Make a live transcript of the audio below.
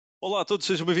Olá a todos,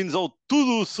 sejam bem-vindos ao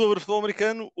Tudo sobre Futebol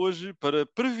Americano. Hoje para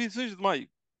Previsões de Maio,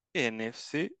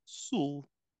 NFC Sul.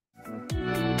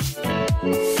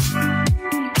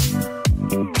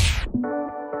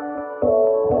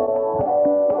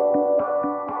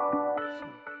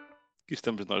 Aqui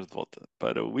estamos nós de volta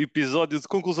para o episódio de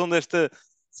conclusão desta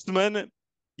semana.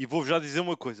 E vou-vos já dizer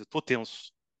uma coisa: estou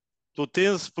tenso. Estou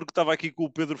tenso porque estava aqui com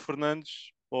o Pedro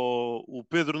Fernandes, ou o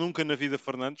Pedro Nunca na Vida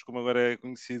Fernandes, como agora é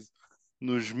conhecido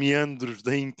nos meandros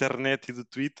da internet e do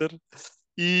Twitter.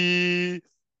 E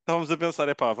estávamos a pensar,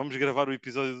 epá, vamos gravar o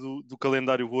episódio do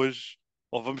calendário hoje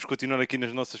ou vamos continuar aqui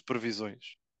nas nossas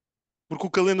previsões? Porque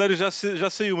o calendário já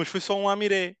saiu, mas foi só um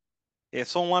lamiré. É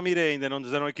só um lamiré, ainda não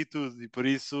nos deram aqui tudo. E por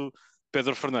isso,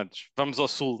 Pedro Fernandes, vamos ao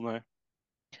Sul, não é?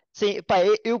 Sim, pá,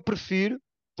 eu prefiro,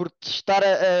 porque se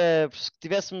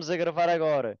estivéssemos a gravar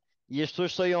agora e as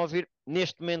pessoas só iam ouvir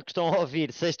neste momento que estão a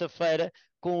ouvir, sexta-feira,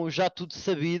 com já tudo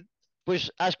sabido,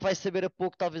 pois acho que vai saber a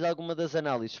pouco, talvez, alguma das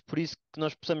análises, por isso que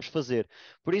nós possamos fazer.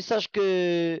 Por isso acho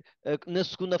que na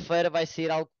segunda-feira vai ser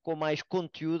algo com mais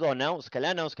conteúdo, ou não, se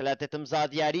calhar até estamos a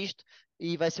adiar isto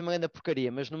e vai ser uma grande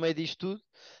porcaria, mas no meio disto tudo,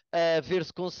 ver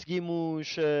se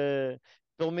conseguimos,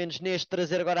 pelo menos neste,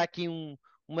 trazer agora aqui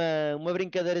uma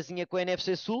brincadeirazinha com a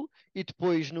NFC Sul e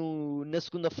depois na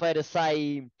segunda-feira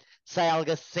sai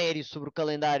algo a sério sobre o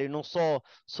calendário, não só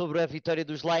sobre a vitória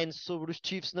dos Lions sobre os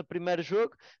Chiefs no primeiro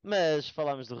jogo, mas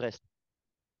falámos do resto.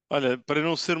 Olha, para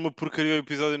não ser uma porcaria o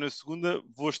episódio na segunda,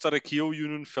 vou estar aqui eu e o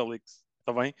Nuno Félix,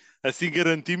 está bem? Assim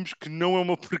garantimos que não é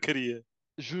uma porcaria.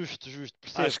 Justo, justo,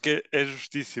 percebo, Acho que é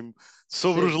justíssimo.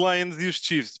 Sobre os percebo. Lions e os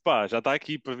Chiefs, pá, já está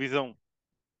aqui, previsão.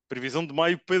 Previsão de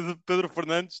maio, Pedro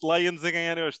Fernandes, Lions a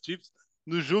ganharem aos Chiefs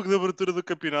no jogo de abertura do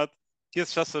campeonato, que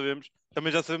esse já sabemos.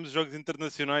 Também já sabemos os jogos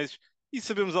internacionais e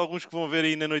sabemos alguns que vão ver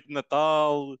aí na noite de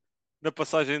Natal, na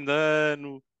passagem de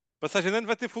ano. Passagem de ano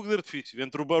vai ter fogo de artifício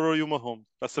entre o Burrow e o Mahomes,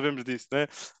 já sabemos disso, né?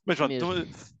 Mas pronto,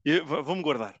 Mesmo. vou-me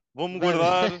guardar. Vou-me Vamos.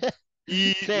 guardar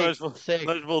e Segue, segue.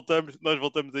 nós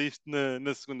voltamos a isto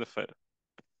na segunda-feira.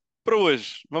 Para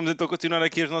hoje, vamos então continuar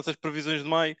aqui as nossas previsões de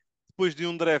maio, depois de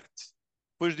um draft,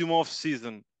 depois de uma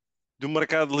off-season, de um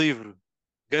mercado livre,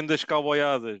 grandes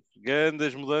cowboyadas,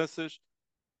 grandes mudanças,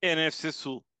 NFC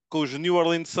Sul, com os New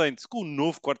Orleans Saints, com o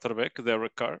novo quarterback,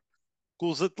 Derek Carr, com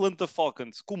os Atlanta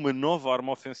Falcons, com uma nova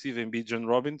arma ofensiva em Bijan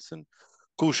Robinson,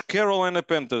 com os Carolina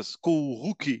Panthers, com o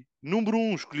rookie número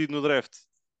um escolhido no draft,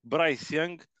 Bryce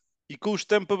Young, e com os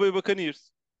Tampa Bay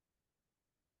Buccaneers,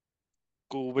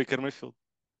 com o Baker Mayfield.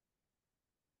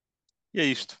 E é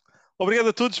isto. Obrigado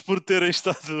a todos por terem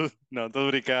estado. Não, estou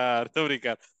a brincar, estou a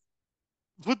brincar.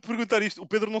 Vou-te perguntar isto. O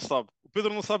Pedro não sabe. O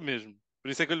Pedro não sabe mesmo. Por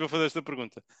isso é que eu lhe vou fazer esta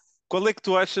pergunta. Qual é que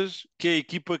tu achas que é a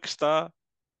equipa que está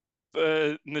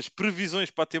nas previsões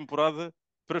para a temporada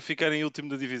para ficar em último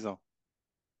da divisão?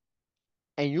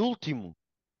 Em último.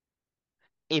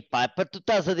 Epá, para tu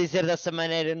estás a dizer dessa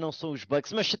maneira não são os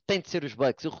Bucks, mas tem de ser os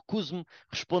Bucks. Eu recuso-me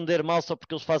a responder mal só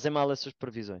porque eles fazem mal essas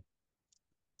previsões.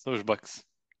 São os Bucks.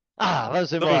 Vamos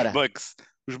São os embora. Bucks.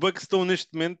 Os Bucks estão neste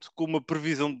momento com uma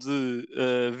previsão de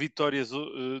vitórias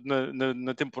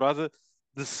na temporada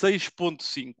de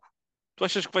 6,5. Tu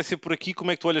achas que vai ser por aqui? Como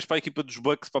é que tu olhas para a equipa dos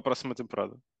Bucks para a próxima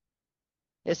temporada?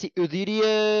 É assim, eu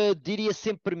diria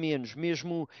sempre menos,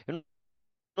 mesmo. Eu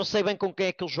não sei bem com quem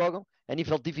é que eles jogam a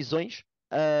nível de divisões,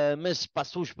 mas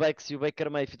passam os Bucks e o Baker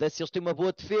Mayfield. É assim, eles têm uma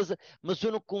boa defesa, mas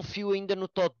eu não confio ainda no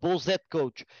Todd Bowles, head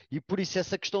coach. E por isso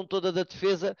essa questão toda da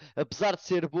defesa, apesar de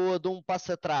ser boa, dou um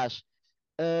passo atrás.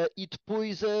 E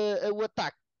depois o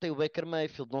ataque. Tem o Baker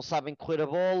Mayfield, não sabem correr a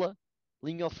bola.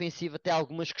 Linha ofensiva tem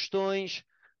algumas questões.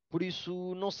 Por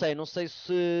isso, não sei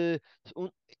se.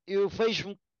 um- Eu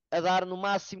vejo-me a dar no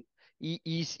máximo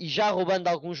e já roubando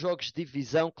alguns jogos de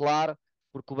divisão, claro,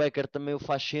 porque o Baker também o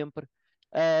faz sempre.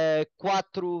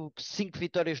 4, 5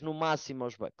 vitórias no máximo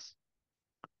aos Bucks.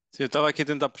 Sim, eu estava aqui a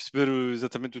tentar perceber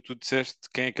exatamente o que tu disseste,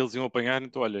 quem é que eles iam apanhar.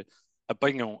 Então, olha,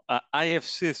 apanham a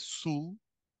AFC Sul,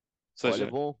 ou Olha,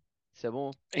 seja, bom, isso é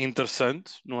bom. é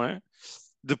interessante, não é?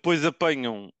 Depois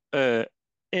apanham a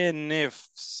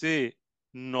NFC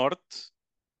Norte,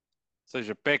 ou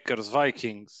seja, Packers,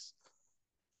 Vikings,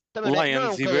 Também não é um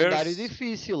Lions e calendário Bears.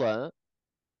 difícil, hein?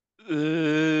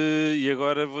 E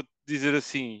agora vou-te dizer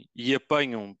assim: e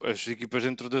apanham as equipas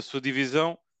dentro da sua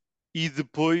divisão e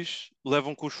depois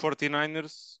levam com os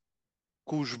 49ers,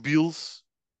 com os Bills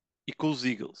e com os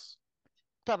Eagles.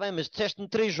 Está bem, mas disseste-me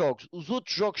 3 jogos. Os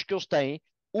outros jogos que eles têm,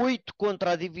 8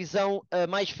 contra a divisão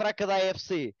mais fraca da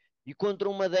AFC e contra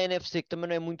uma da NFC que também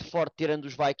não é muito forte, tirando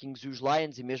os Vikings e os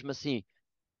Lions, e mesmo assim.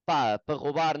 pá, para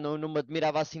roubar não me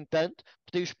admirava assim tanto,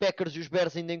 porque tem os Packers e os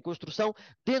Bears ainda em construção,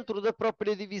 dentro da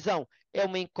própria divisão é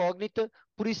uma incógnita,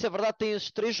 por isso é verdade, tem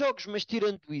esses três jogos, mas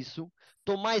tirando isso,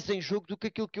 estão mais em jogo do que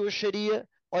aquilo que eu acharia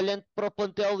olhando para o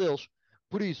plantel deles.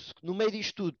 Por isso, no meio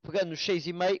disto tudo, pegando os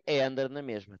 6,5, é under na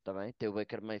mesma, tá bem? Tem o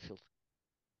Baker Mayfield.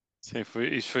 Sim,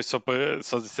 isto foi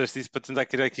só disseste isso para tentar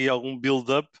criar aqui algum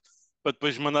build-up para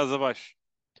depois mandares abaixo.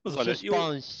 Mas Um olha,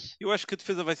 suspense. eu acho que a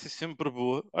defesa vai ser sempre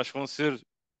boa. Acho que vão ser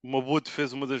uma boa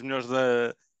defesa, uma das melhores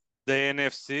da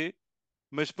NFC.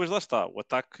 Mas depois lá está, o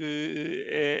ataque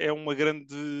é uma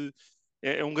grande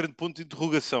é um grande ponto de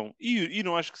interrogação. E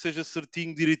não acho que seja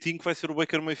certinho, direitinho, que vai ser o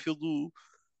Baker Mayfield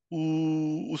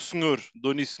o senhor,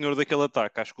 dono e senhor daquele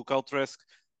ataque. Acho que o Kyle Trask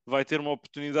vai ter uma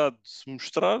oportunidade de se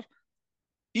mostrar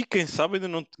e quem sabe ainda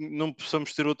não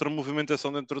possamos ter outra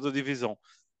movimentação dentro da divisão.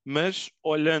 Mas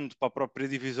olhando para a própria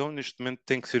divisão, neste momento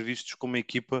tem que ser vistos como a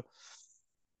equipa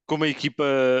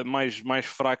mais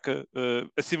fraca,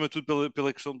 acima de tudo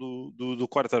pela questão do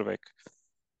quarterback.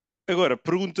 Agora,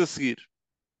 pergunta a seguir: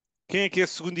 quem é a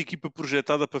segunda equipa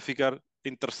projetada para ficar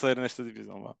em terceira nesta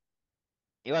divisão? Vá.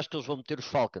 Eu acho que eles vão meter os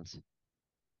Falcons,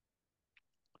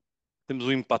 Temos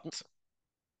um empate.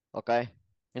 ok?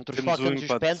 Entre os Temos um Falcons e os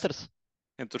empate Panthers,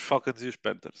 entre os Falcons e os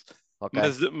Panthers. ok?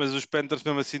 Mas os Panthers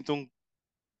mesmo assim estão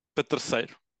para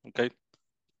terceiro, ok?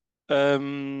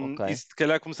 Ok. E se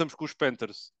calhar começamos com os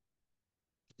Panthers.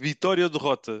 Vitória ou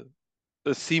derrota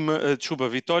acima, desculpa,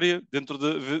 vitória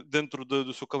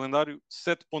do seu calendário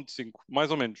 7,5,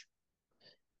 mais ou menos.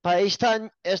 Pá,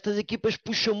 estas equipas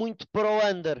puxam muito para o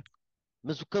under,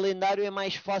 mas o calendário é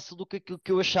mais fácil do que aquilo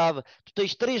que eu achava. Tu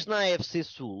tens três na NFC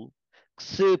Sul que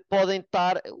se podem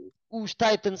estar. Os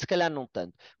Titans, se calhar, não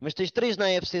tanto, mas tens três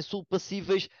na NFC Sul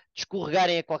passíveis de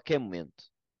escorregarem a qualquer momento.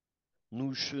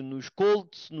 Nos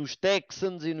Colts, nos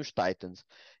Texans e nos Titans.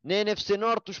 Na NFC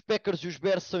Norte, os Packers e os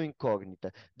Bears são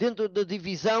incógnita. Dentro da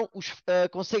divisão,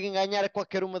 conseguem ganhar a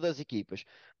qualquer uma das equipas.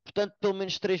 Portanto, pelo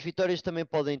menos três vitórias também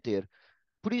podem ter.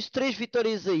 Por isso, três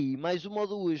vitórias aí, mais uma ou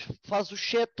duas, faz os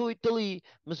 7, 8 ali.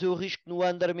 Mas eu arrisco no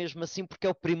under mesmo assim, porque é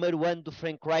o primeiro ano do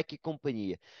Frank Reich e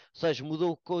companhia. Ou seja,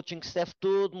 mudou o coaching staff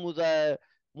todo, muda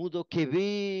o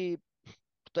QB.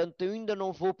 Portanto, eu ainda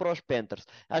não vou para os Panthers.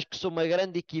 Acho que são uma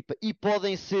grande equipa e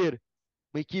podem ser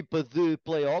uma equipa de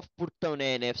playoff, porque estão na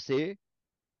NFC,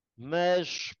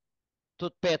 mas estou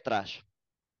de pé atrás.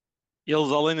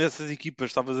 Eles, além dessas equipas,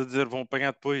 estavas a dizer, vão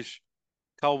apanhar depois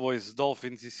Cowboys,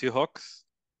 Dolphins e Seahawks.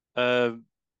 Ah,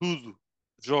 tudo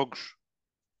jogos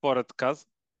fora de casa,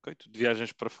 ok? Tudo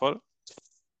viagens para fora.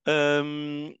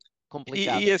 Um, e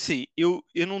Complicado. é assim, eu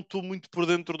não estou muito por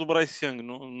dentro do Bryce Young.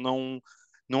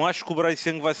 Não acho que o Bryce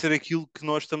Young vai ser aquilo que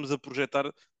nós estamos a projetar.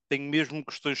 Tenho mesmo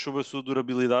questões sobre a sua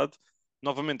durabilidade.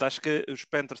 Novamente, acho que os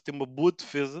Panthers têm uma boa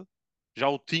defesa. Já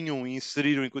o tinham e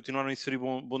inseriram e continuaram a inserir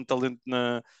bom talento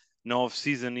na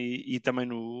off-season e também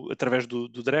através do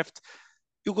draft.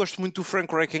 Eu gosto muito do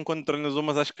Frank Reich enquanto treinador,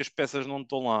 mas acho que as peças não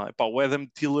estão lá. Epá, o Adam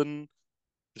Thielen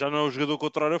já não é o jogador que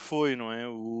outrora foi, não é?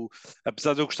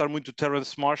 Apesar de eu gostar muito do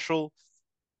Terrence Marshall,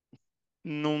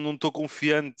 não estou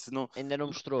confiante. Não, Ainda não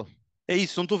mostrou. é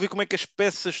isso, não estou a ver como é que as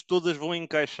peças todas vão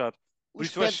encaixar. Por Os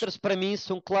isso eu acho. Panthers, para mim,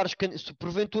 são claros. Se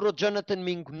porventura o Jonathan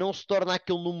Mingo não se torna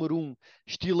aquele número um,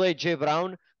 estilo A.J.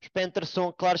 Brown, os Panthers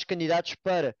são claros candidatos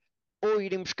para ou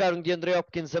irem buscar um de André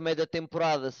Hopkins a meio da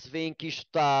temporada, se veem A que isto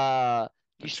está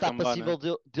descambar, né?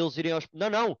 passível deles irem aos. Não,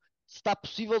 não. Se está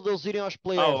possível deles irem aos Ah,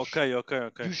 ok, playoffs ok,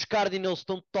 ok. e os Cardinals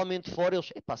estão totalmente fora, eles,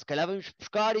 epá, se calhar vamos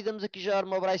buscar e damos aqui já a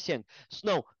arma ao Bryce Young. Se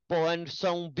não, para o ano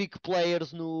são big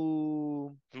players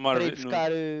no. No, Para ir Marvin, no,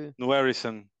 buscar. no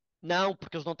Harrison. Não,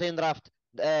 porque eles não têm draft.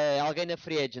 Alguém na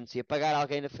free agency, a pagar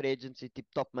alguém na free agency, tipo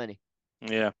top money.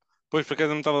 Yeah. Pois, por acaso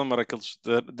não me estava a lembrar que eles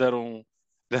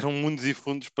deram mundos e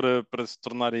fundos para se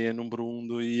tornarem a número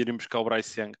um e irem buscar o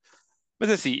Bryce Young. Mas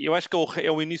assim, eu acho que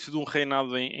é o início de um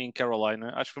reinado em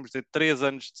Carolina. Acho que vamos ter 3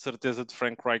 anos de certeza de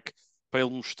Frank Reich para ele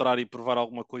mostrar e provar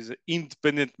alguma coisa,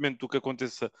 independentemente do que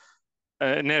aconteça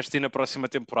nesta e na próxima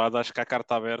temporada. Acho que há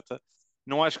carta aberta.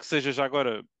 Não acho que seja já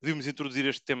agora, podemos introduzir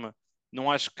este tema. Não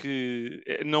acho que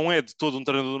não é de todo um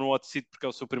treinador no hot seat porque é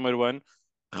o seu primeiro ano.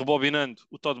 Rebobinando,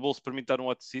 o Todd Bowles para mim está no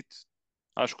hot seat.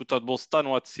 Acho que o Todd Bowles está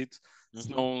no hot seat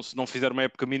Uhum. se não fizer uma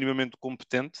época minimamente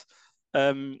competente.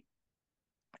 Um,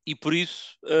 e por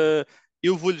isso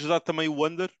eu vou-lhes dar também o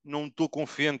under. Não estou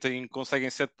confiante em que conseguem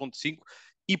 7,5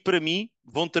 e para mim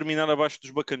vão terminar abaixo dos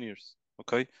Buccaneers,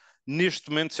 ok? Neste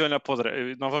momento, se olhar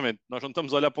para novamente, nós não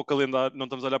estamos a olhar para o calendário, não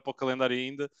estamos a olhar para o calendário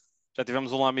ainda. Já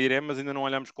tivemos um Lamiré, mas ainda não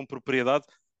olhamos com propriedade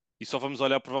e só vamos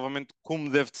olhar provavelmente como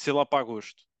deve de ser lá para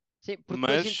agosto. Sim, porque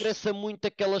depois Mas, interessa muito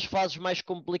aquelas fases mais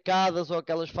complicadas ou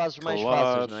aquelas fases mais fáceis,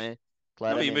 claro, não é? Não,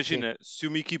 claramente, sim. imagina, se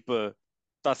uma equipa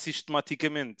está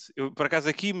sistematicamente. Por acaso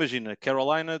aqui, imagina,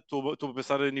 Carolina, estou a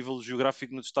pensar a nível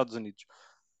geográfico nos Estados Unidos.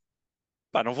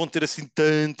 Pá, não vão ter assim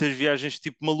tantas viagens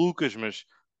tipo malucas, mas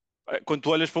quando tu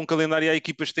olhas para um calendário, há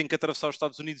equipas que têm que atravessar os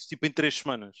Estados Unidos tipo em 3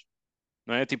 semanas,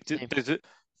 não é? Tipo, Sim.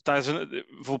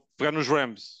 vou pegar nos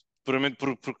Rams, puramente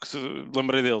porque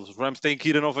lembrei deles. Os Rams têm que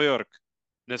ir a Nova York.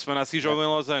 Na semana a seguir Yeah.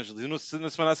 jogam em Los Angeles. E na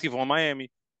semana a seguir vão a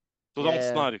Miami. Todo há um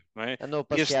Yeah. cenário, não é? Andou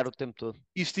a Este, passear o tempo todo.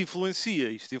 isto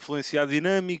influencia a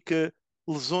dinâmica,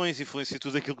 lesões, influencia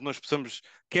tudo aquilo que nós possamos,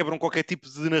 quebram qualquer tipo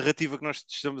de narrativa que nós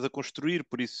estamos a construir,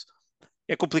 por isso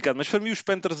é complicado. Mas para mim, os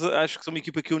Panthers acho que são uma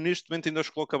equipa que eu neste momento ainda os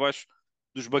coloco abaixo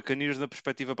dos Buccaneers na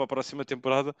perspectiva para a próxima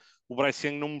temporada. O Bryce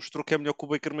Young não mostrou que é melhor que o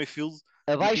Baker Mayfield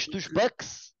e Abaixo aquilo dos que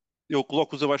Bucks? eu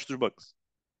coloco-os abaixo dos Bucks.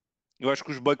 Eu acho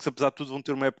que os Bucks, apesar de tudo, vão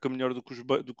ter uma época melhor do que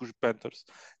os Panthers.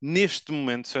 Neste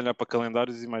momento, se olhar para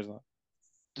calendários e mais nada.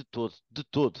 De todo, de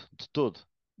todo, de todo.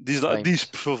 Diz, lá, Bem, diz,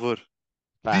 por favor.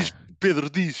 Diz, pá, Pedro,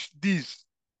 diz.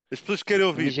 As pessoas querem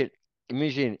ouvir. imagina,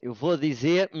 imagina, eu vou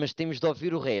dizer, mas temos de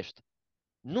ouvir o resto.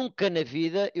 Nunca na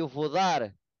vida eu vou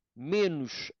dar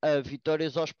menos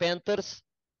vitórias aos Panthers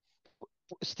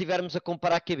se estivermos a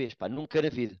comparar QBs, pá, nunca na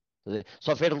vida. Se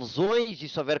houver lesões e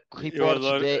se houver Eu reportes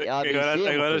adoro. de A, B, Agora, C, é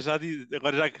uma agora, coisa. já,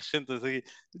 agora já acrescentas aqui.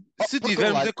 Oh, Se porque não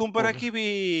tivermos há. a comparar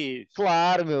QBs.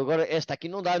 Claro, meu, agora esta aqui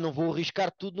não dá, não vou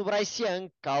arriscar tudo no Bryce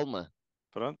Young, calma.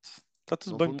 Pronto, está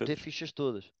tudo Não bem, vou meter Pedro. fichas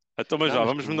todas. Então, mas Não, já, mas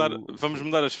vamos mudar, tu. vamos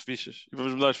mudar as fichas. E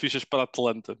vamos mudar as fichas para a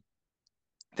Atlanta.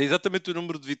 Tem exatamente o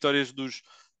número de vitórias dos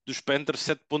Panthers,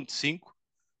 7.5.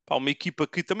 Pá, uma equipa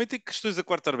que também tem questões a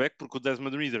quarterback, porque o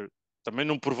Desmond Ridder também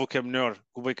não provou que é melhor que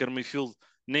o Baker Mayfield,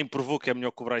 nem provou que é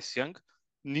melhor que o Bryce Young.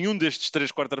 Nenhum destes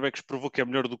três quarterbacks provou que é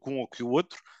melhor do que um ou que o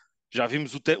outro. Já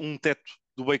vimos um teto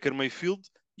do Baker Mayfield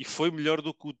e foi melhor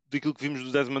daquilo que vimos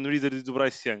do Desmond Ridder e do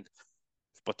Bryce Young.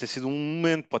 Pode ter sido um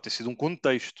momento, pode ter sido um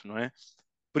contexto, não é?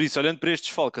 Por isso, olhando para estes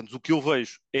Falcons, o que eu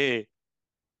vejo é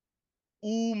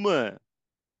uma,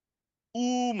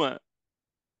 uma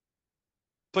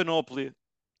panóplia.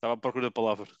 Estava à procura da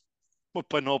palavra. Uma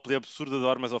panóplia absurda de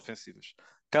armas ofensivas.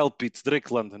 Kyle Pitts,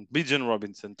 Drake London, Bijan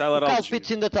Robinson, O Tyler Kyle Algier.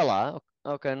 Pitts ainda está lá?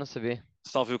 Ok, não sabia.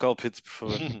 Salve o Kyle Pitts, por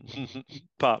favor.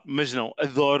 Pá, mas não,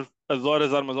 adoro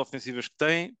as armas ofensivas que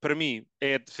tem. Para mim,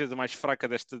 é a defesa mais fraca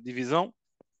desta divisão,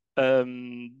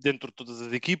 dentro de todas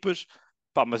as equipas.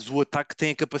 Pá, mas o ataque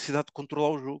tem a capacidade de controlar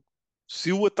o jogo.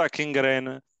 Se o ataque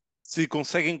engrena, se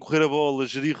conseguem correr a bola,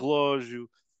 gerir relógio,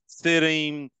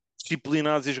 serem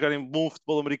disciplinados e jogarem bom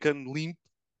futebol americano limpo,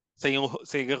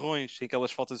 sem agarrões, sem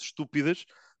aquelas faltas estúpidas,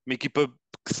 uma equipa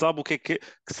que sabe o que é, que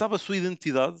sabe a sua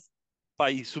identidade.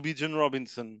 Pá, e se o Bijan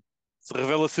Robinson se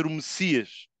revela ser o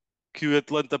Messias que o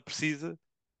Atlanta precisa,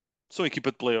 são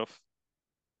equipa de playoff.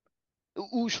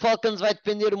 Os Falcons vai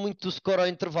depender muito do score ao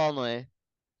intervalo, não é?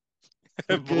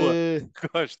 Boa,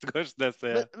 Porque. gosto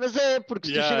dessa. Mas é, porque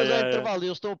se tu Yeah, chegas ao yeah, yeah. intervalo e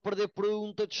eles estão a perder por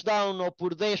um touchdown ou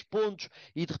por 10 pontos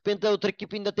e de repente a outra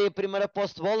equipa ainda tem a primeira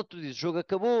posse de bola, tu dizes, o jogo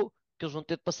acabou, que eles vão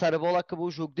ter de passar a bola, acabou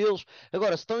o jogo deles.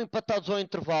 Agora, se estão empatados ao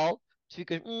intervalo, tu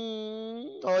ficas,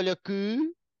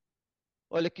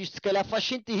 olha que isto se calhar faz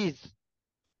sentido.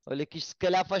 Olha que isto se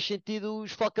calhar faz sentido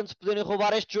os Falcons poderem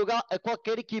roubar este jogo a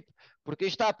qualquer equipe. Porque aí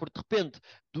está, porque de repente,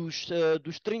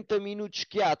 dos 30 minutos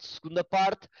que há de segunda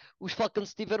parte, os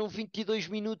Falcons tiveram 22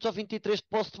 minutos ou 23 de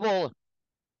posse de bola.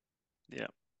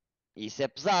 Yeah. E isso é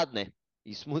pesado, né?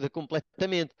 Isso muda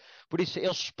completamente. Por isso,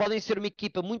 eles podem ser uma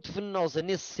equipa muito venenosa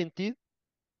nesse sentido.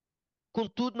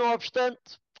 Contudo, não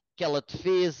obstante, aquela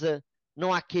defesa,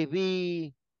 não há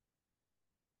QB.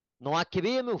 Não há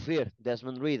QB, a meu ver,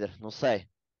 Desmond Ridder, não sei.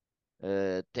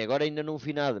 Até agora ainda não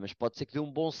vi nada, mas pode ser que dê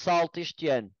um bom salto este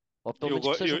ano. Ou pelo Eu, menos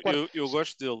que go- seja um quarto. eu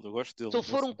gosto dele, eu gosto Se dele. ele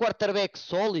for um quarterback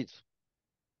sólido,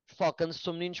 os Falcons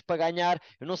são meninos para ganhar.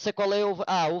 Eu não sei qual é o.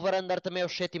 O over-under também é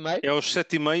os 7,5. É aos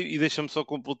 7,5 e deixa-me só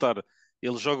completar.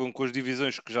 Eles jogam com as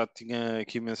divisões que já tinha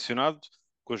aqui mencionado,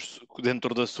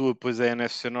 dentro da sua, depois é a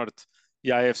NFC Norte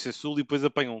e a AFC Sul, e depois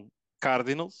apanham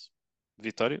Cardinals,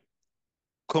 vitória,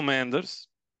 Commanders,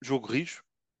 jogo rijo,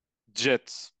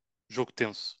 Jets, jogo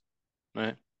tenso, não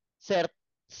é? Certo,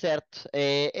 certo.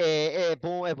 É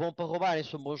bom para roubarem.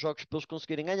 São bons jogos para eles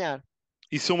conseguirem ganhar.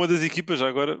 E são uma das equipas, já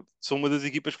agora, são uma das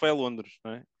equipas que vai a Londres,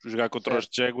 não é? Jogar contra os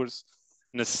Certo. Jaguars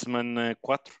na semana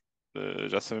 4.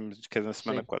 Já sabemos que é na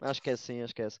semana Sim, 4. acho que é sim,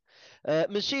 acho que é sim.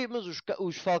 Mas sim, mas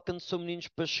os Falcons são meninos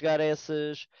para chegar a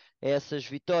essas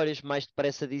vitórias. Mais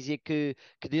depressa dizia que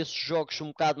desses jogos um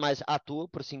bocado mais à toa,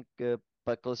 por assim,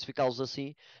 para classificá-los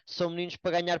assim, são meninos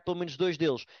para ganhar pelo menos dois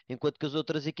deles. Enquanto que as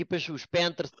outras equipas, os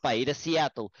Panthers, pá, ir a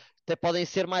Seattle, até podem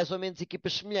ser mais ou menos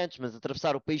equipas semelhantes, mas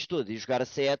atravessar o país todo e jogar a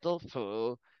Seattle,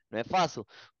 Não é fácil.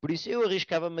 Por isso eu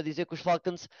arriscava-me a dizer que os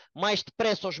Falcons mais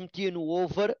depressa os metia no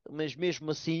over, mas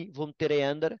mesmo assim vou meter em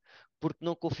under, porque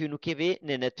não confio no QB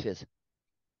nem na defesa.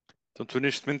 Então tu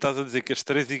neste momento estás a dizer que as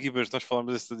três equipas que nós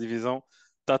falamos desta divisão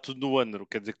está tudo no under,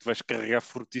 quer dizer que tu vais carregar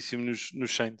fortíssimo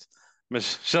nos Saints.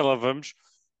 Mas já lá vamos.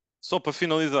 Só para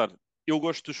finalizar, eu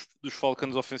gosto dos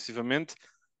Falcons ofensivamente.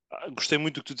 Gostei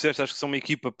muito do que tu disseste, acho que são uma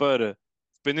equipa para,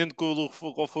 dependendo de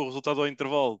qual for o resultado ao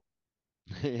intervalo,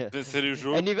 vencerem o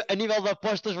jogo. A nível de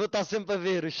apostas vou estar sempre a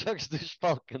ver os jogos dos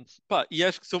Falcons. Pá, e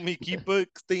acho que são uma equipa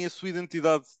que tem a sua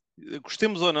identidade.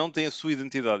 Gostemos ou não, tem a sua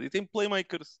identidade. E tem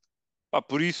playmakers. Pá,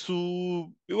 por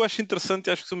isso, eu acho interessante.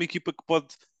 Acho que são uma equipa que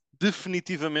pode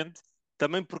definitivamente,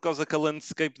 também por causa que a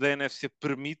landscape da NFC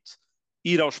permite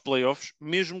ir aos playoffs,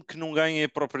 mesmo que não ganhem a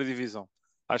própria divisão.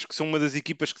 Acho que são uma das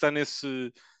equipas que está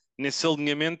nesse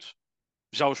alinhamento.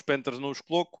 Já os Panthers não os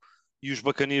coloco. E os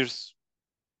Buccaneers,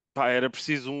 pá, era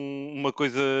preciso uma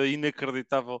coisa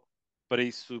inacreditável para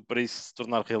isso se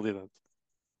tornar realidade.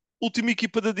 Última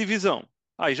equipa da divisão.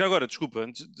 E já agora, desculpa,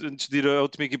 antes de ir à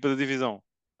última equipa da divisão,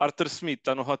 Arthur Smith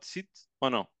está no hot seat ou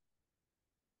não?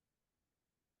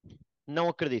 Não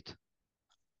acredito.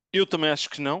 Eu também acho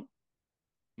que não,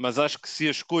 mas acho que se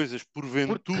as coisas Porque,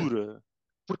 porventura.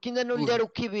 porque ainda não lhe Por... deram o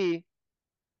QB.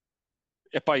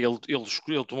 Epá, ele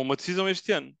tomou uma decisão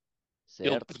este ano. Ele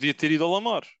Certo? podia ter ido ao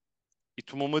Lamar e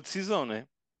tomou uma decisão, né?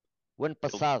 O ano Ele,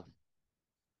 passado.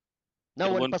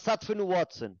 Não, o ele ano passado foi no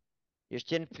Watson.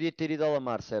 Este ano podia ter ido ao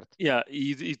Lamar, certo? yeah,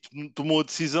 e tomou a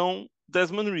decisão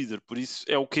Desmond Reader, por isso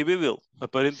é o QB dele, Sim,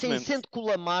 aparentemente. sendo que o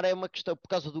Lamar é uma questão, por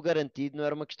causa do garantido, não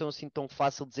era uma questão assim tão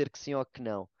fácil dizer que sim ou que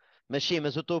não. Mas sim,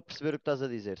 mas eu estou a perceber o que estás a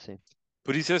dizer, sim.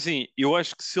 Por isso é assim, eu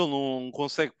acho que se ele não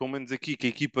consegue, pelo menos aqui, que a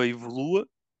equipa evolua,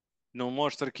 não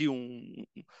mostra aqui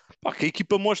pá, que a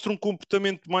equipa mostra um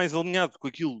comportamento mais alinhado com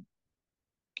aquilo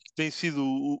que tem sido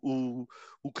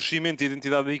o crescimento e a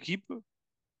identidade da equipa.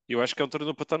 Eu acho que é um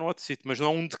treinador para estar no hot seat, mas não é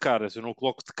um de caras. Eu não o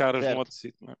coloco de caras no Certo. hot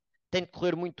seat. Não é? Tem de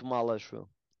correr muito mal, acho eu.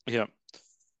 Yeah.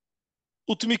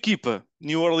 Última equipa,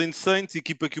 New Orleans Saints,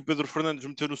 equipa que o Pedro Fernandes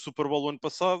meteu no Super Bowl o ano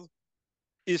passado.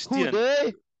 Este Who ano,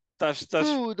 dey? estás, estás,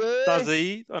 Who estás dey?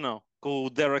 aí ou não? Com o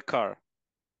Derek Carr.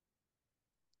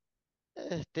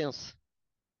 Tenso.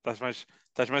 Estás mais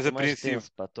Estou mais apreensivo.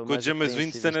 tenso, pá. Estou Com o mais Jameis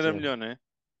apreensivo Winston este era ano. melhor, né?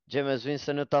 James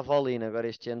Winston eu estava all in, agora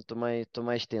este ano estou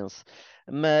mais tenso.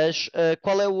 Mas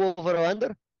qual é o over ou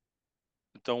under?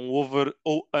 Então o over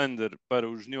ou under para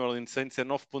os New Orleans Saints é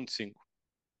 9,5.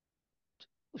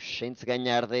 Os Saints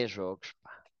ganhar 10 jogos,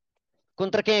 pá.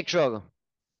 Contra quem é que jogam?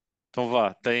 Então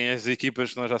vá, tem as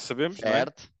equipas que nós já sabemos, não é?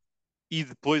 Certo. E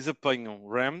depois apanham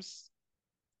Rams,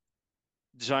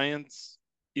 Giants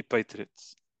e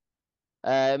Patriots.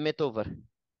 Mete over.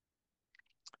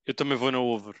 Eu também vou na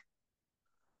over.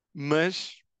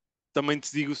 Mas também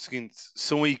te digo o seguinte: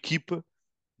 são a equipa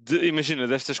imagina,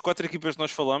 destas quatro equipas que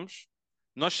nós falamos,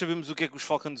 nós sabemos o que é que os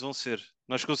Falcons vão ser.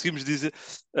 Nós conseguimos dizer.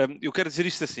 Eu quero dizer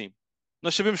isto assim: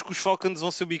 nós sabemos que os Falcons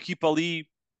vão ser uma equipa ali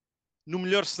no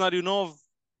melhor cenário 9,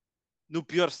 no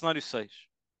pior cenário 6.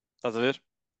 Estás a ver?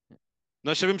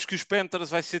 Nós sabemos que os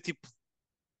Panthers vai ser tipo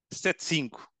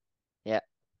 7-5. Yeah.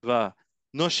 Vá.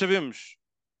 Nós sabemos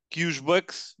que os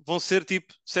Bucks vão ser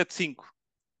tipo 7-5.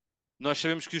 Nós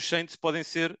sabemos que os Saints podem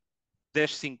ser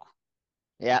 10-5.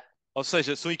 Yeah. Ou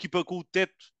seja, são a equipa com o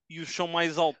teto e o chão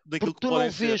mais alto daquilo Porque que tu não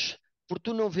podem ser. vês, porque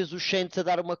tu não vês os Saints a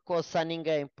dar uma coça a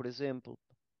ninguém, por exemplo.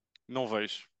 Não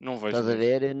vejo Estás a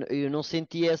mesmo. ver? Eu não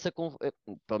senti essa,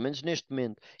 pelo menos neste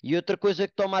momento. E outra coisa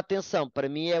que toma atenção, para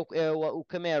mim, é o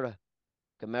Camara.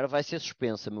 O Camara vai ser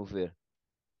suspenso, a meu ver.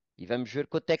 E vamos ver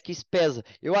quanto é que isso pesa.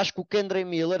 Eu acho que o Kendra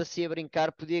Miller, se ia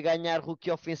brincar, podia ganhar Rookie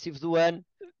Ofensivo do Ano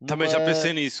Também já numa,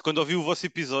 pensei nisso. Quando ouvi o vosso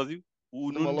episódio,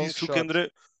 o numa Nuno long disse o shot.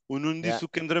 Kendra, o Nuno Yeah. disse o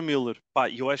Kendra Miller. Pá,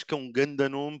 e eu acho que é um ganda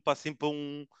nome para assim para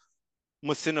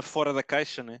uma cena fora da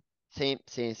caixa, né? Sim,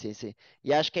 sim, sim, sim.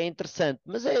 E acho que é interessante.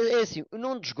 Mas é assim, eu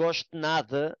não desgosto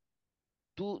nada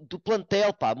do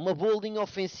plantel, pá, uma boa linha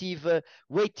ofensiva,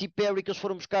 o A.T. Perry que eles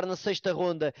foram buscar na sexta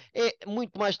ronda é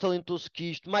muito mais talentoso que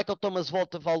isto. Michael Thomas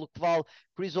volta, vale o que vale.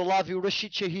 Chris Olave, o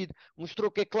Rashid Shaheed mostrou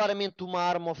que é claramente uma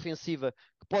arma ofensiva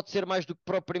que pode ser mais do que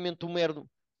propriamente um mero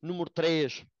número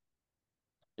 3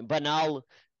 banal.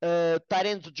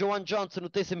 Tyrande, o Joan Johnson, o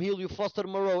Taysom Hill e o Foster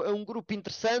Moreau é um grupo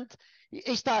interessante. E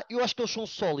aí está, eu acho que eles são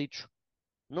sólidos,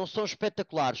 não são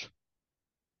espetaculares.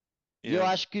 E eu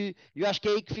Yeah. acho que, eu acho que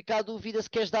é aí que fica a dúvida se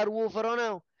queres dar o over ou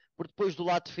não. Porque depois do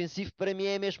lado defensivo, para mim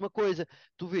é a mesma coisa.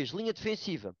 Tu vês, linha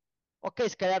defensiva. Ok,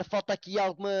 se calhar falta aqui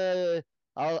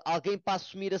Alguém para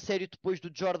assumir a sério depois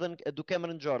do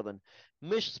Cameron Jordan.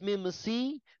 Mas se mesmo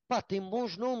assim, pá, tem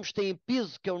bons nomes, têm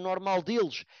peso, que é o normal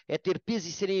deles, é ter peso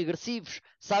e serem agressivos.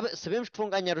 Sabemos que vão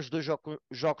ganhar os dois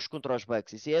jogos contra os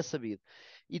Bucks, isso é sabido.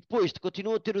 E depois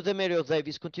continua a ter o Demario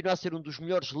Davis, continua a ser um dos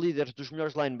melhores líderes, dos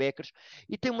melhores linebackers,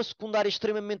 e tem uma secundária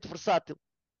extremamente versátil.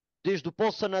 Desde o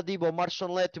Paulson Adebo, o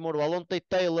Marshawn Lattimore, o Alontae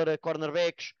Taylor, a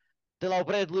cornerbacks, tem lá o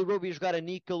Bradley Roby a jogar a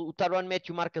nickel, o Tyrann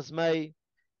Matthew Marcus May.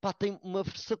 Pá, tem uma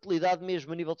versatilidade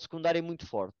mesmo a nível de secundária muito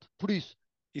forte. Por isso,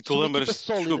 E tu são uma equipa lembras,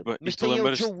 sólida, desculpa, e mas tu tem o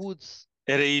lembras, Joe Woods.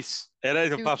 era isso, era,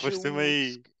 E o pá, Joe foste-me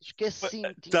Woods, aí,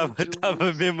 esqueci-me, tinha o Joe estava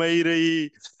Woods. mesmo a ir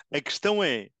aí. A questão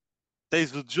é,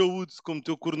 tens o Joe Woods como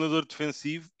teu coordenador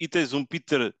defensivo e tens um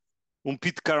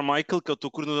Pete Carmichael, que é o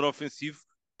teu coordenador ofensivo,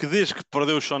 que desde que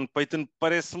perdeu o Sean Payton,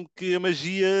 parece-me que a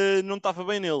magia não estava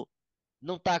bem nele.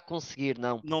 Não está a conseguir,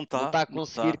 não, pá. Não Não está, está a não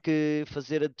conseguir está.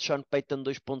 fazer a de Sean Payton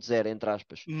 2.0, entre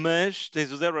aspas. Mas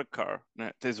tens o Derek Carr,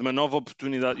 né? Tens uma nova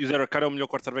oportunidade. E o Derek Carr é o melhor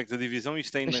quarterback da divisão,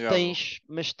 isto é Mas inegável.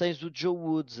 tens o Joe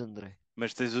Woods, André.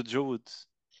 Mas tens o Joe Woods.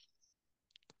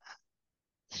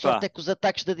 A sorte Pá, é que os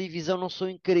ataques da divisão não são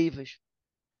incríveis.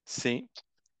 sim.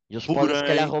 Eles podem, se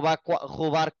calhar, Porém,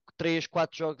 roubar 3,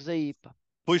 4 jogos aí, pá.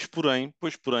 pois porém,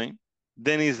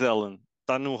 Dennis Allen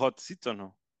está no hot seat ou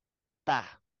não?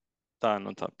 Tá, Tá,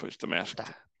 não está. Pois também acho que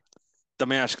está. tá.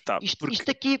 Também acho que está. Isto Porque,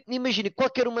 aqui, imagina,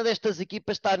 qualquer uma destas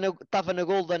equipas estava na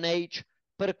Golden Age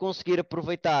para conseguir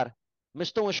aproveitar. Mas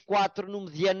estão as 4 no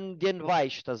mediano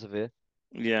baixo, estás a ver?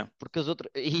 yeah, Porque as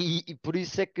outras. E por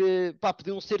isso é que, pá,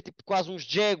 podiam ser tipo quase uns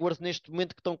Jaguars neste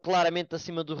momento que estão claramente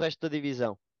acima do resto da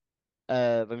divisão.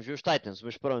 Vamos ver os Titans,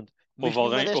 mas pronto. Mas nenhuma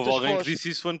houve destas alguém que foge. disse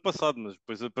isso ano passado, mas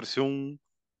depois apareceu um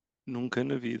nunca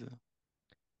na vida.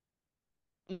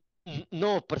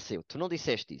 Não apareceu. Tu não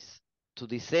disseste isso. Tu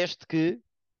disseste que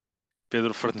Pedro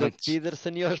o Doug Fernandes. Peterson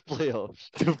ia aos playoffs.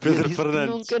 O E eu Pedro disse que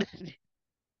Fernandes. nunca.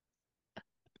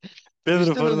 Mas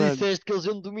Pedro tu não Fernandes. disseste que eles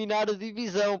iam dominar a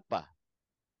divisão, pá.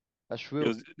 Acho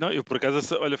eu. Não, eu por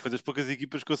acaso, olha, foi das poucas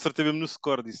equipas que eu acertei mesmo no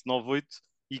score, disse 9-8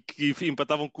 e que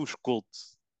empatavam com os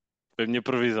Colts. Foi a minha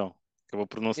previsão. Acabou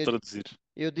por não se Eu, traduzir.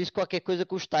 eu disse qualquer coisa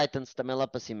com os Titans também lá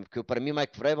para cima, porque para mim o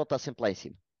Mike Vrabel está sempre lá em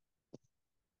cima.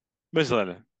 Mas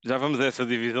olha, já vamos a essa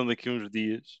divisão daqui a uns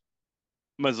dias.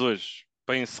 Mas hoje,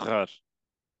 para encerrar,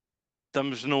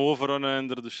 estamos no over ou na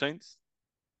under dos Saints?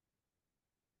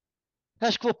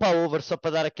 Acho que vou para a over só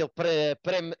para dar aquele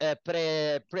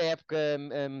pré-época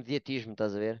mediatismo,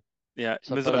 estás a ver? Yeah,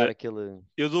 Só mas para dar olha, aquele.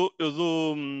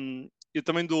 eu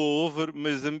também dou over,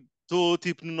 mas estou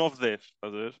tipo no 9-10,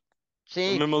 estás a ver? Estou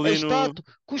Sim, mesmo é ali no. exato.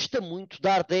 Custa muito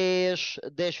dar 10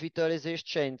 vitórias a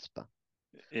estes Saints, pá.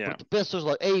 Yeah, Porque tu pensas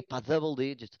logo, ei pá, double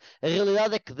digit. A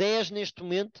realidade é que 10 neste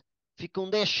momento ficam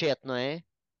 10-7, não é?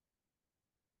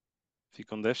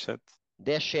 ficam 10-7.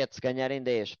 10-7 se ganharem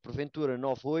 10. Porventura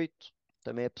 9-8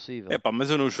 também é É possível. pá, mas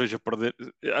eu não os vejo a perder.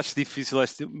 Acho difícil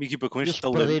uma equipa com E este eles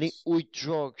talento perderem 8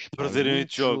 jogos, pá, é perderem 8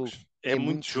 muito jogo. jogos. É É muito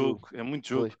muito jogo. jogo, é muito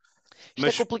jogo. Pois. Isto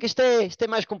é Mas complicado, isto é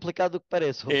mais complicado do que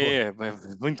parece, vovô. é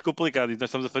muito complicado e nós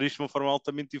estamos a fazer isto de uma forma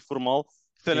altamente informal,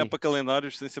 sem olhar Sim. para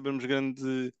calendários, sem sabermos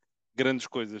grandes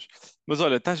coisas. Mas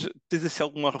olha, tens assim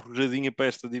alguma arrojadinha para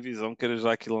esta divisão? Queiras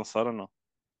já aqui lançar ou não?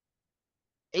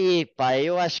 Epá,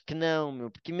 eu acho que não, meu,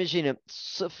 porque imagina,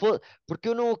 se for, porque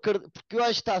eu não acredito, porque eu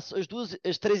acho que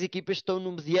as três equipas estão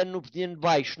no mediano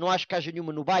baixo, não acho que haja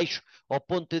nenhuma no baixo, ao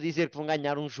ponto de eu dizer que vão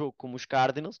ganhar um jogo como os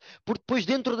Cardinals, porque depois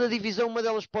dentro da divisão uma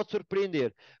delas pode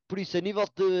surpreender, por isso a nível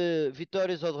de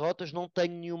vitórias ou derrotas não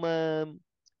tenho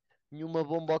nenhuma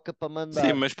bomboca para Sim,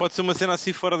 mandar. mas pode ser uma cena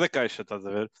assim fora da caixa, estás a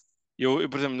ver?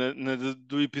 Por exemplo,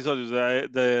 do episódio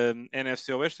da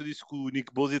NFC Oeste, eu disse que o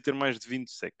Nick Bosa ia ter mais de 20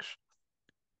 sacks.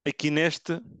 Aqui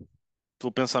nesta, estou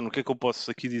a pensar no que é que eu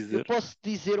posso aqui Eu dizer. posso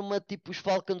dizer uma tipo, os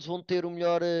Falcons vão ter o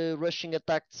melhor rushing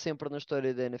attack de sempre na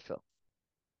história da NFL.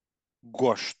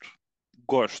 Gosto,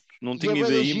 gosto. Não E é tinha bué ido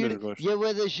de aí, mas agir, gosto. e é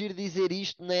bué de agir dizer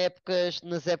isto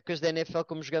nas épocas da NFL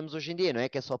como jogamos hoje em dia, não é?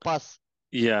 Que é só passe.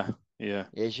 Yeah, yeah.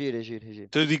 É agir, agir, agir.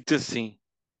 Então eu digo-te assim.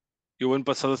 Eu ano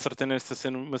passado acertei nesta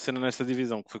cena, uma cena nesta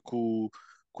divisão, que foi com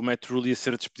o Matt Rule ia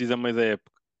ser despedido a meio da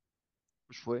época.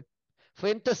 Pois foi.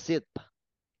 Foi muito cedo, pá,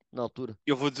 na altura.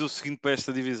 Eu vou dizer o seguinte para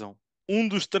esta divisão. Um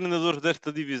dos treinadores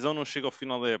desta divisão não chega ao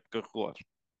final da época regular.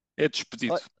 É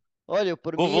despedido. Ó- Olha,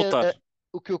 por Vou mim, voltar.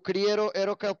 o que eu queria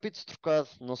era o Kyle Pitts trocado.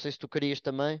 Não sei se tu querias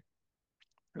também.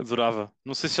 Adorava.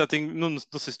 Não sei se já tenho. Não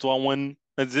sei se estou há um ano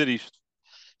a dizer isto.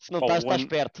 Se não Pá, estás, estás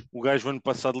perto. o gajo ano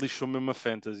passado lixou mesmo a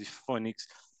Fantasy. Phoenix.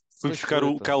 Fui Pois buscar foi,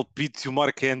 o pá. Kyle Pitts e o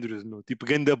Mark Andrews, meu. Tipo,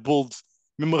 ganda bold.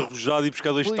 mesmo arrojado e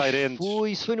buscar dois Pois tight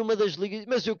foi, isso foi numa das ligas,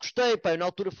 mas eu gostei, pá, eu na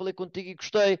altura falei contigo e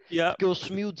gostei, Yeah. porque eu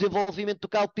assumi o desenvolvimento do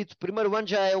Kyle Pitts. O primeiro ano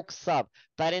já é o que se sabe,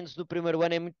 Tyrants no primeiro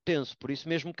ano é muito tenso, por isso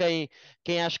mesmo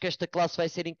quem acha que esta classe vai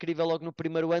ser incrível logo no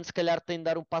primeiro ano, se calhar tem de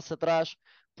dar um passo atrás,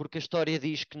 porque a história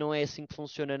diz que não é assim que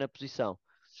funciona na posição.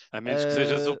 A menos que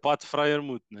sejas o Ah, Pat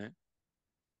Fryermuth, né?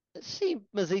 sim,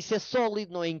 mas isso é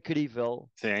sólido, não é incrível.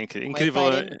 Sim, é Não é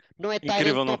incrível, Tyrant, não é Tyrant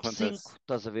incrível não top acontece. 5,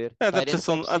 estás a ver? A Tyrant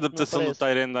adaptação, top a 5 não adaptação do parece.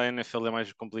 Tyrande à NFL é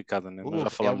mais complicada, né? Nós já É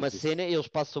falámos uma disso. cena, eles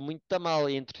passam muito a mal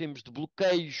em termos de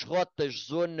bloqueios, rotas,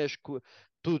 zonas,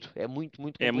 tudo. É muito,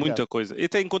 muito É complicado. muita coisa. E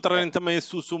até É, encontrarem também o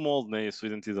seu molde, né? A sua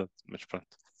identidade. Mas pronto.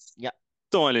 yeah.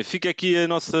 Então, olha, fica aqui a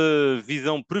nossa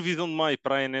previsão de maio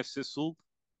para a NFC Sul.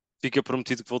 Fica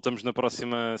prometido que voltamos na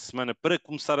próxima semana para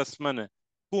começar a semana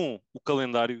com o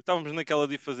calendário. Estávamos naquela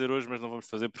de fazer hoje, mas não vamos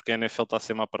fazer porque a NFL está a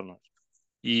ser má para nós.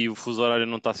 E o fuso horário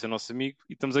não está a ser nosso amigo.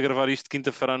 E estamos a gravar isto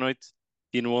quinta-feira à noite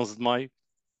e no 11 de maio.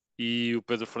 E o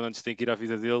Pedro Fernandes tem que ir à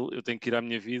vida dele, eu tenho que ir à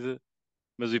minha vida.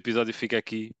 Mas o episódio fica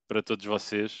aqui para todos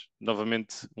vocês.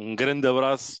 Novamente, um grande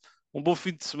abraço, um bom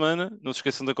fim de semana. Não se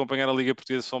esqueçam de acompanhar a Liga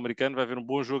Portuguesa Sul-Americana. Vai haver um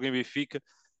bom jogo em Benfica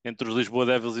entre os Lisboa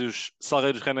Devils e os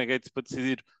Salgueiros Renegades para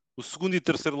decidir o segundo e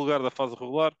terceiro lugar da fase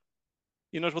regular.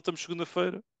 E nós voltamos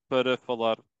segunda-feira para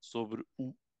falar sobre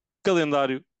o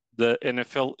calendário da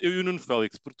NFL. Eu e o Nuno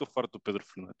Félix, porque estou farto do Pedro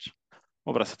Fernandes.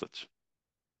 Um abraço a todos.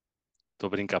 Estou a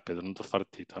brincar, Pedro, não estou farto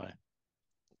de ti, está bem?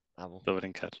 Tá bom. Estou a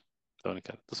brincar. Estou a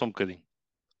brincar. Estou só um bocadinho.